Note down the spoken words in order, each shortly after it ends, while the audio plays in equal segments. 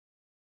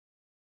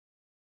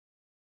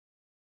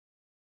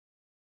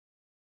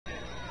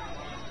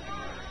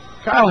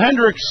Kyle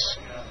Hendricks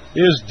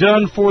is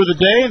done for the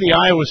day. The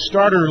Iowa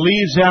starter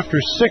leaves after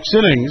 6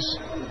 innings,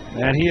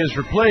 and he is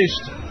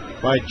replaced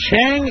by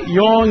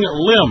Chang-yong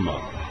Lim,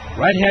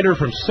 right-hander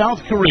from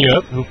South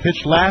Korea, who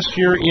pitched last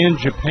year in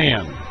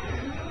Japan.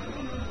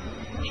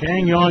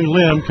 Chang-yong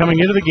Lim coming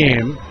into the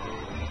game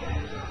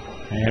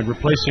and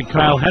replacing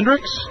Kyle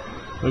Hendricks,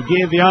 who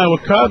gave the Iowa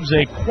Cubs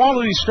a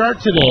quality start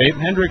today.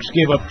 Hendricks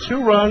gave up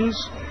 2 runs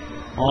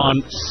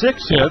on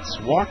 6 hits,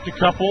 walked a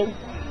couple,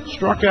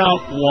 struck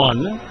out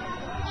 1,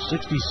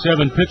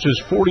 67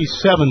 pitches,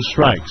 47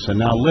 strikes, and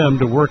now Lim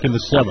to work in the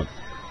 7th.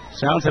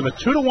 Sounds have a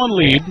 2-1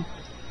 lead.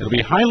 It'll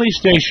be Heinle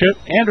Stacia,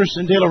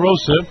 Anderson De La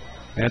Rosa,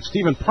 and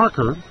Stephen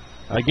Parker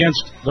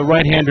against the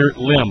right-hander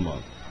Lim.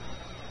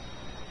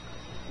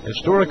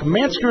 Historic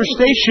Mansker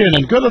Station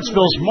in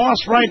Goodlettsville's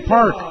Moss Wright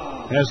Park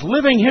has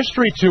living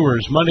history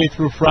tours Monday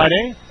through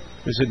Friday.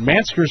 Visit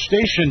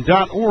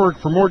manskerstation.org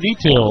for more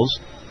details.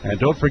 And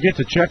don't forget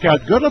to check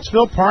out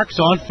Goodlettsville Parks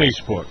on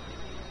Facebook.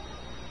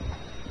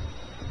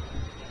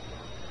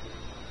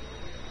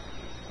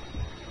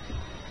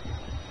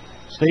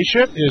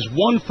 Stacia is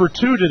 1 for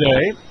 2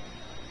 today.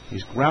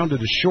 He's grounded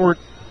to short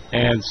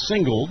and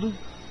singled.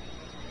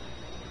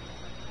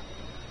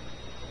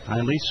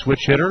 Heinle, switch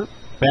hitter,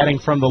 batting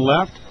from the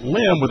left.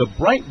 Lim with a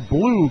bright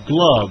blue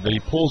glove that he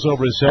pulls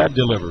over his head,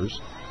 delivers.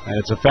 And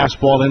it's a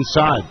fastball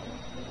inside.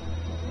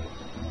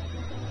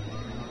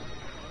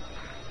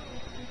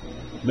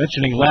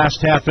 Mentioning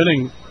last half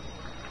inning,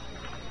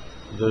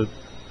 the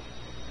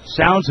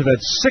Sounds have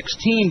had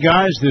 16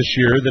 guys this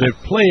year that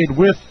have played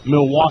with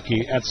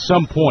Milwaukee at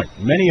some point.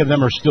 Many of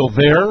them are still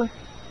there,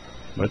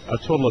 but a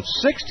total of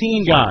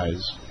 16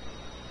 guys.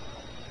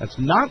 That's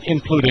not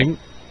including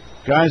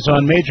guys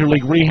on Major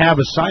League rehab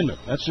assignment.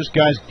 That's just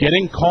guys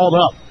getting called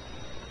up.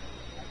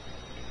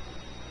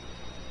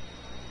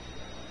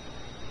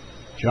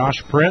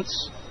 Josh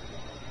Prince,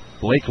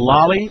 Blake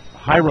Lally,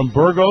 Hiram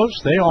Burgos,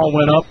 they all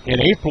went up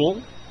in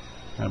April.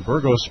 And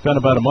Burgos spent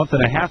about a month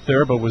and a half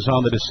there, but was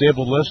on the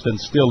disabled list and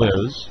still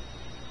is.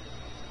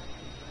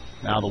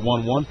 Now the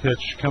 1-1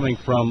 pitch coming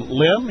from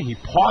Lim. He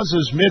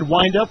pauses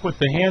mid-windup with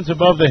the hands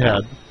above the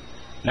head.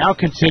 Now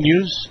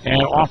continues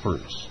and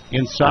offers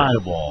inside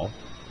a ball.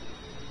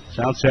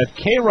 Sounds had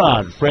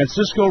K-Rod,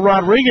 Francisco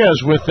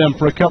Rodriguez, with them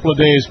for a couple of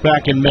days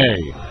back in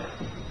May.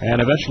 And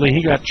eventually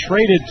he got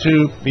traded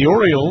to the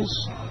Orioles.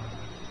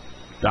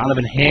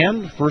 Donovan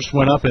Hand first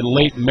went up in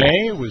late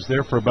May, was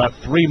there for about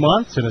 3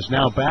 months, and is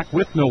now back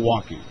with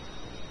Milwaukee.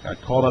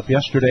 Got called up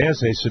yesterday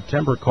as a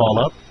September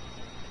call-up.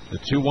 The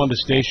 2-1 to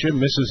Stacia,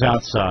 misses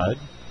outside.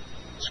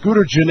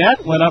 Scooter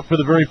Gennett went up for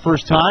the very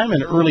first time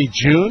in early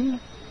June,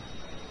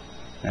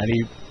 and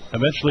he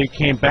eventually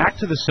came back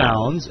to the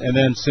Sounds, and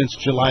then since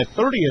July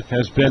 30th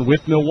has been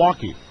with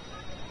Milwaukee.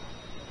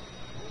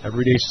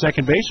 Everyday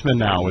second baseman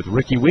now with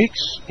Ricky Weeks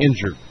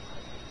injured.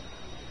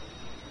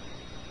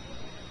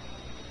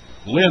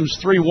 Lim's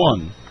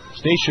 3-1.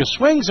 Stacia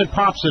swings and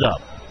pops it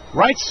up.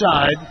 Right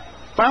side,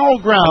 foul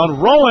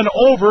ground. Rowan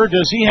over.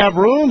 Does he have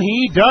room?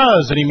 He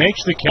does, and he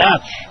makes the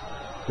catch.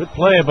 Good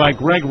play by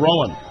Greg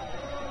Rowan.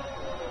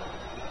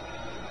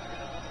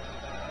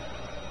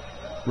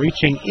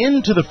 Reaching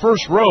into the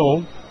first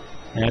row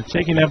and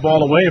taking that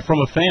ball away from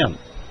a fan.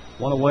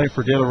 One away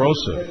for De La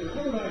Rosa.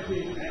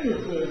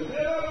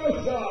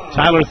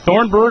 Tyler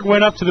Thornburg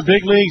went up to the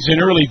big leagues in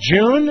early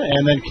June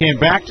and then came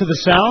back to the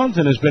Sounds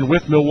and has been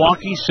with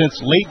Milwaukee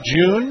since late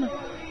June.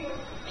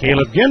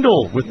 Caleb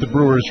Gindel with the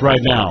Brewers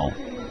right now.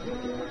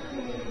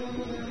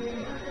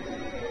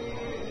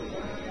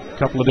 A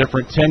couple of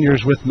different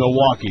tenures with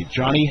Milwaukee.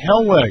 Johnny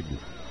Helweg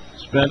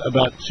spent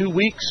about 2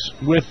 weeks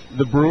with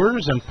the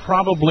Brewers and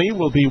probably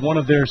will be one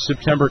of their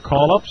September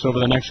call-ups over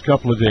the next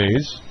couple of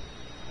days.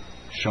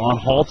 Sean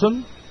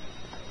Halton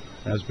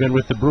has been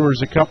with the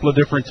Brewers a couple of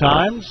different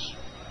times,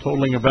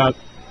 totaling about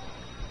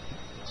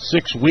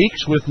 6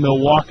 weeks with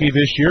Milwaukee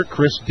this year.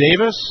 Chris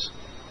Davis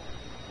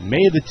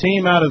made the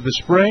team out of the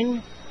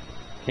spring,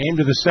 came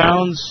to the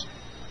Sounds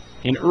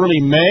in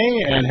early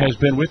May, and has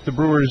been with the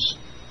Brewers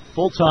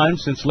full-time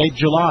since late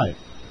July.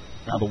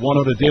 Now the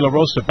 1-0 to De La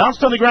Rosa.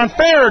 Bounced on the ground,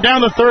 fair down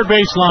the third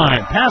base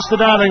line. Past the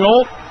diving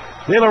Olt.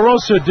 De La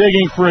Rosa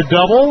digging for a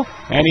double,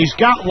 and he's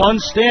got one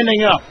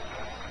standing up.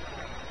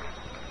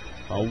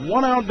 A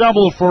one-out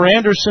double for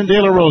Anderson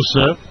De La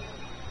Rosa.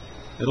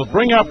 It'll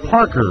bring up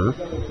Parker.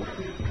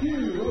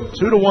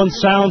 2-1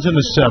 Sounds in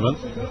the 7th.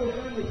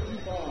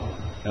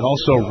 And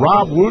also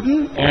Rob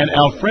Wooten and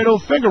Alfredo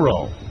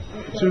Figueroa.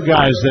 2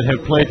 guys that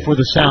have played for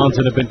the Sounds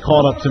and have been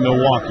called up to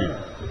Milwaukee.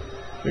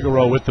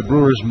 Figueroa with the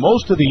Brewers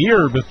most of the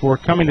year before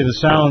coming to the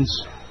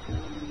Sounds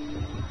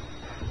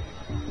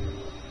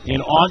in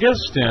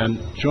August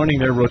and joining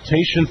their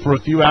rotation for a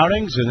few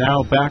outings, and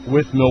now back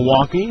with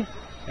Milwaukee.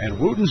 And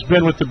Wooten's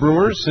been with the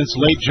Brewers since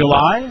late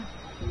July.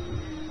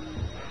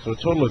 So a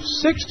total of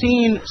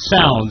 16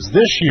 Sounds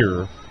this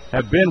year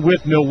have been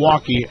with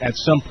Milwaukee at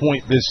some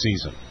point this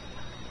season.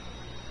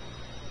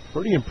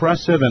 Pretty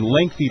impressive and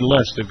lengthy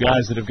list of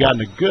guys that have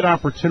gotten a good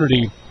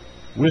opportunity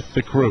with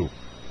the crew.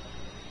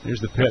 Here's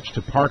the pitch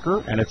to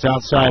Parker, and it's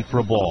outside for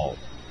a ball.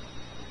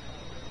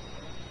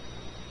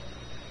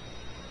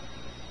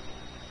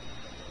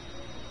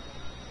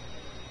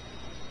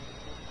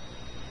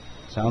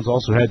 Sounds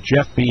also had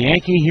Jeff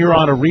Bianchi here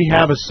on a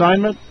rehab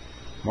assignment.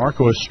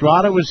 Marco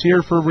Estrada was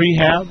here for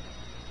rehab.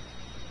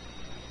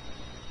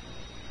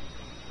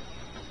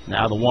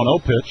 Now the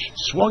 1-0 pitch,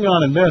 swung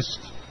on and missed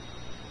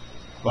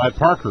by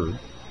Parker.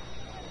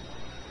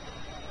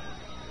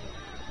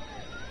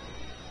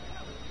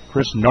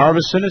 Chris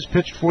Narveson has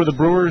pitched for the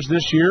Brewers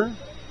this year,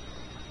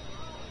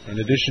 in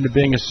addition to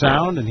being a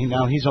sound, and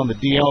now he's on the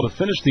DL to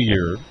finish the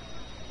year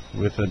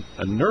with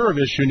a nerve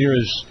issue near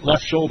his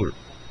left shoulder.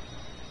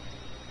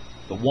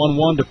 The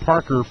 1-1 to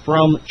Parker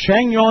from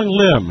Chang-yong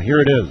Lim. Here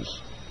it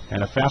is.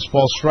 And a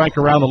fastball strike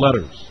around the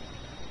letters.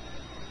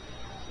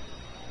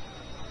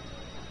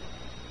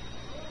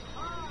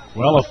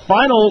 Well, a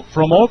final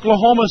from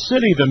Oklahoma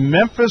City. The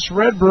Memphis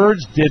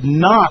Redbirds did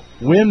not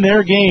win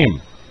their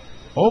game.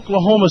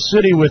 Oklahoma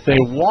City with a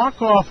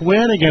walk-off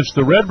win against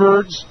the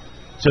Redbirds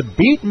to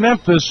beat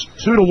Memphis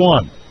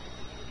 2-1.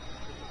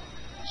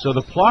 So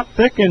the plot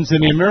thickens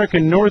in the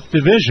American North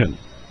Division.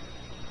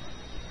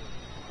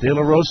 De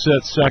La Rosa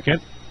at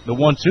second, the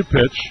 1-2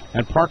 pitch,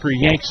 and Parker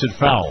yanks it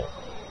foul.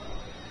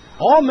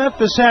 All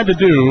Memphis had to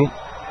do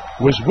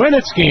was win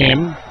its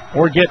game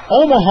or get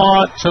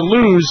Omaha to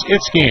lose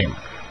its game.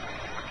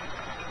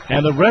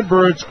 And the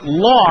Redbirds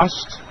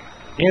lost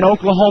in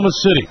Oklahoma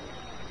City.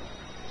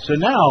 So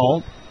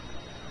now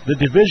the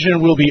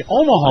division will be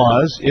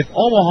Omaha's if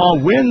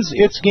Omaha wins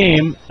its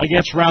game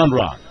against Round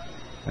Rock.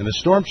 And the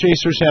Storm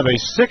Chasers have a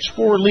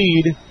 6-4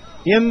 lead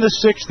in the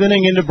 6th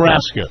inning in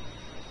Nebraska.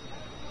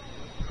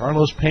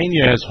 Carlos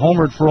Pena has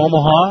homered for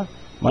Omaha.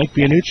 Mike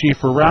Bianucci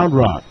for Round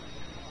Rock.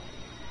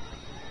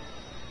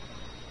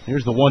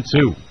 Here's the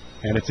 1-2,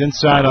 and it's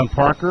inside on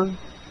Parker.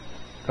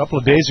 A couple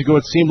of days ago,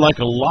 it seemed like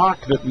a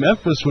lock that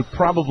Memphis would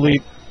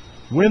probably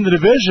win the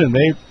division.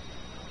 They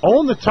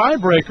own the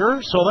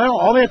tiebreaker, so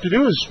all they have to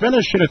do is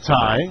finish in a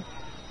tie,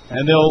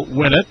 and they'll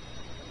win it.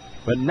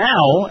 But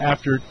now,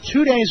 after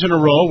 2 days in a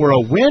row where a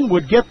win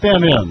would get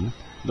them in,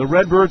 the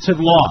Redbirds have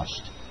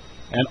lost.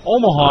 And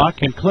Omaha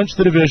can clinch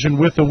the division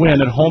with the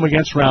win at home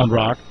against Round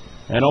Rock.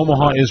 And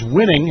Omaha is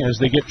winning as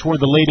they get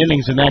toward the late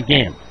innings in that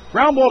game.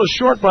 Ground ball to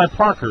short by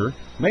Parker.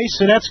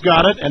 Masonette's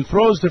got it and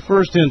throws to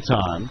first in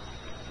time.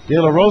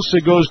 De La Rosa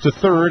goes to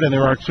third, and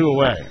there are 2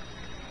 away.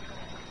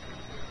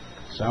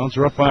 Sounds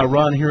are up by a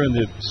run here in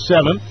the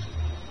 7th.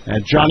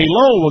 And Johnny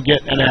Lowe will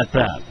get an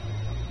at-bat.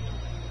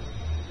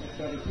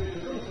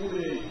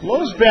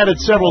 Lowe's batted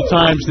several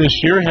times this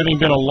year, having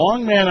been a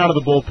long man out of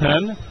the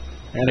bullpen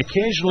and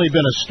occasionally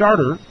been a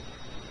starter.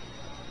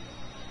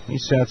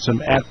 He's had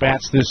some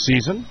at-bats this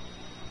season.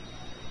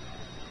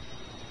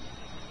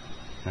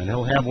 And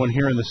he'll have one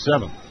here in the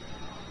 7th.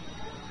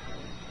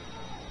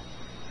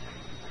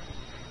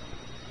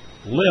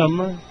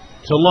 Lim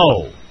to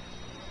Lowe.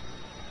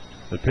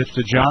 The pitch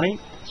to Johnny.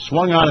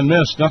 Swung on and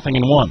missed.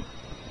 0-1.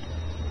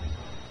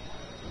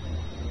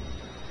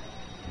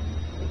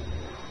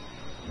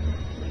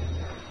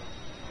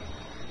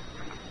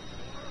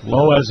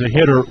 Lowe as a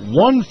hitter,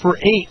 1 for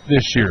 8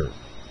 this year.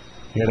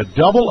 He had a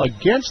double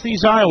against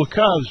these Iowa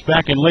Cubs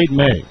back in late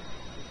May.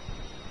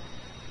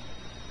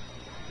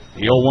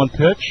 The 0-1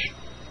 pitch,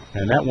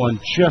 and that one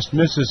just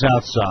misses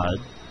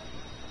outside.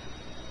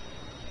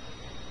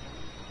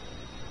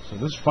 So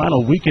this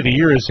final week of the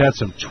year has had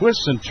some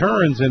twists and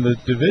turns in the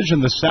division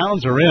the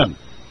Sounds are in.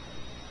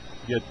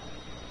 Yet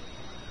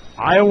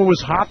Iowa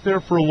was hot there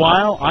for a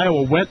while.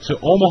 Iowa went to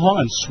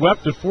Omaha and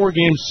swept a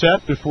 4-game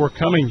set before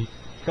coming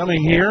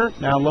here.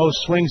 Now Lowe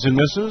swings and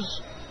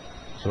misses.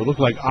 So it looked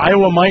like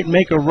Iowa might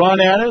make a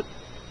run at it,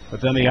 but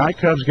then the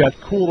I-Cubs got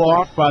cooled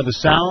off by the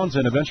Sounds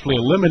and eventually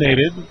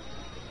eliminated.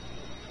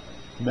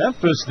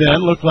 Memphis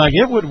then looked like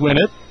it would win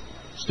it.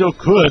 Still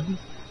could.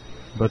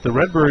 But the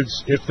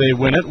Redbirds, if they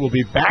win it, will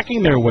be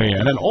backing their way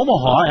in. And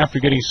Omaha, after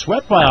getting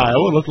swept by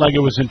Iowa, looked like it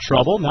was in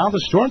trouble. Now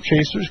the Storm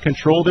Chasers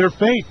control their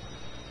fate.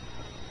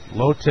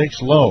 Lowe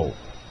takes low.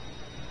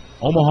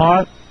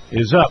 Omaha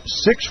is up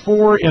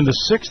 6-4 in the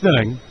 6th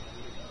inning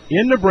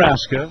in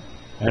Nebraska,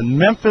 and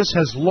Memphis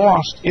has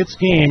lost its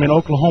game in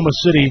Oklahoma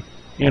City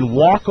in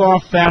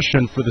walk-off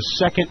fashion for the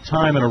 2nd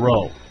time in a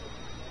row.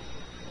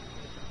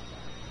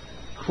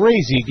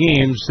 Crazy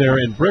games there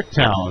in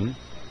Bricktown.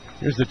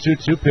 Here's the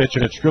 2-2 pitch,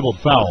 and it's dribbled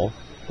foul.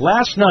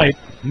 Last night,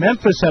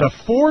 Memphis had a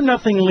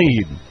 4-0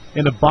 lead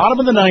in the bottom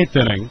of the 9th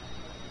inning.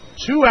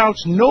 2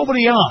 outs,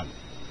 nobody on.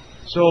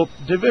 So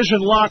division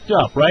locked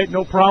up, right?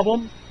 No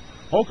problem.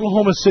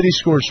 Oklahoma City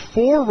scores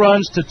 4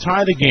 runs to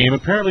tie the game.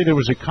 Apparently there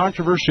was a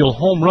controversial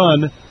home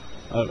run,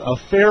 a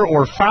fair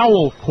or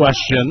foul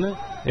question.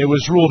 It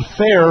was ruled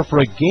fair for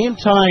a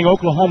game-tying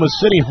Oklahoma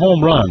City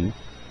home run,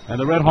 and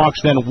the Red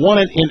Hawks then won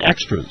it in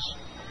extras.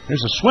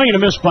 There's a swing and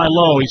a miss by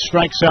Lowe. He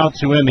strikes out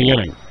to end the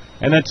inning.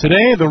 And then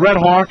today, the Red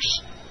Hawks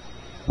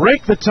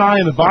break the tie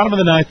in the bottom of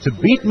the 9th to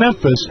beat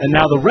Memphis, and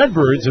now the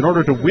Redbirds, in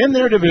order to win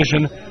their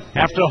division,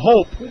 have to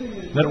hope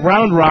that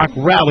Round Rock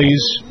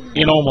rallies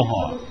in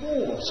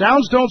Omaha.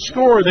 Sounds don't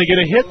score. They get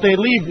a hit. They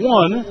leave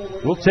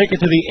 1. We'll take it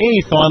to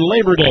the 8th on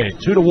Labor Day.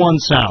 2-1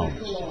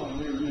 Sounds.